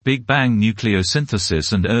Big Bang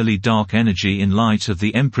nucleosynthesis and early dark energy in light of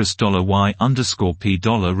the EMPRESS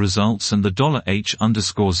 $Y_P$ results and the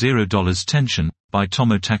 $H_0 tension, by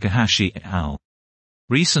Tomo Takahashi et al.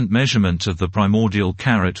 Recent measurement of the primordial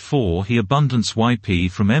ℏ4 abundance Yp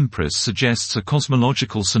from EMPRESS suggests a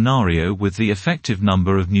cosmological scenario with the effective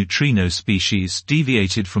number of neutrino species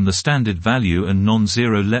deviated from the standard value and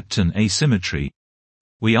non-zero lepton asymmetry.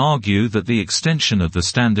 We argue that the extension of the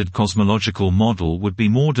standard cosmological model would be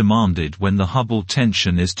more demanded when the Hubble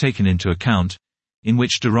tension is taken into account, in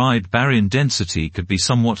which derived baryon density could be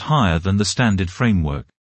somewhat higher than the standard framework.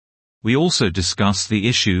 We also discuss the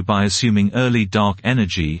issue by assuming early dark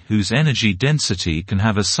energy whose energy density can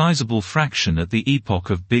have a sizable fraction at the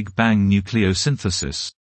epoch of Big Bang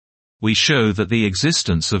nucleosynthesis. We show that the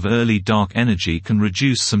existence of early dark energy can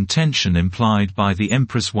reduce some tension implied by the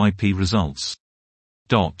EMPRESS Yp results.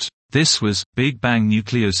 This was Big Bang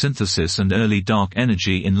nucleosynthesis and early dark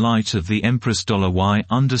energy in light of the EMPRESS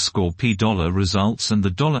 $Y_P$ results and the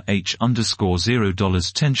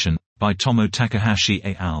 $H_0 tension, by Tomo Takahashi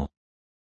et al.